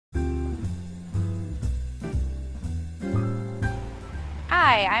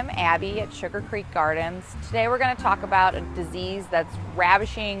Hi, I'm Abby at Sugar Creek Gardens. Today we're going to talk about a disease that's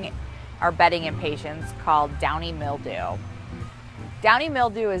ravishing our bedding impatiens called Downy mildew. Downy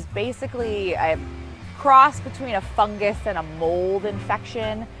mildew is basically a cross between a fungus and a mold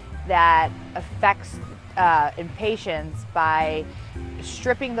infection that affects impatiens by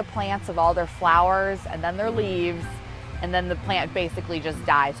stripping the plants of all their flowers and then their leaves, and then the plant basically just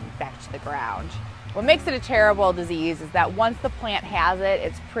dies back to the ground. What makes it a terrible disease is that once the plant has it,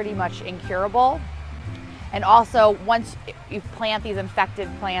 it's pretty much incurable. And also, once you plant these infected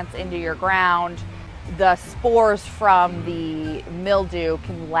plants into your ground, the spores from the mildew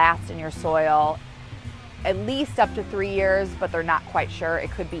can last in your soil at least up to 3 years, but they're not quite sure.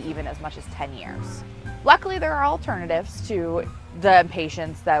 It could be even as much as 10 years. Luckily, there are alternatives to the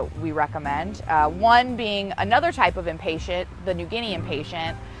impatiens that we recommend. One being another type of impatient, the New Guinea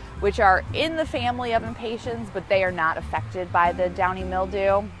impatient, which are in the family of impatiens, but they are not affected by the downy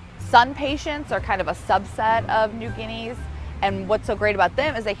mildew. Sun patients are kind of a subset of New Guineas, and what's so great about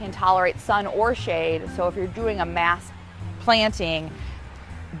them is they can tolerate sun or shade. So if you're doing a mass planting,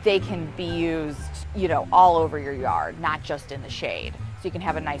 they can be used, all over your yard, not just in the shade. So you can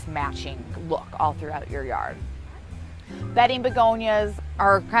have a nice matching look all throughout your yard. Bedding begonias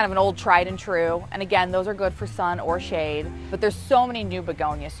are kind of an old tried and true, and again, those are good for sun or shade, but there's so many new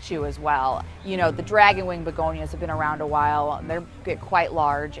begonias too as well. The dragon wing begonias have been around a while. They get quite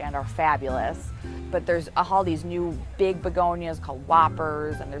large and are fabulous, but there's all these new big begonias called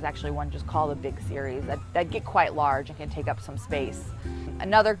whoppers, and there's actually one just called the big series that get quite large and can take up some space.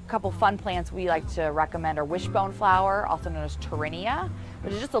 Another couple fun plants we like to recommend are wishbone flower, also known as Tyrinia,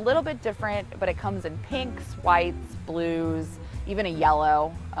 which is just a little bit different, but it comes in pinks, whites, blues, even a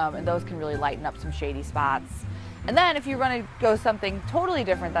yellow, and those can really lighten up some shady spots. And then if you're going to go something totally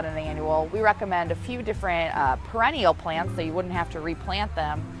different than an annual, we recommend a few different perennial plants so you wouldn't have to replant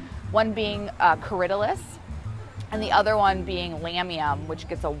them. One being corydalus, and the other one being lamium, which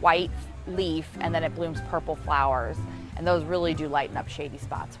gets a white leaf and then it blooms purple flowers. And those really do lighten up shady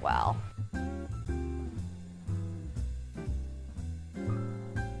spots well.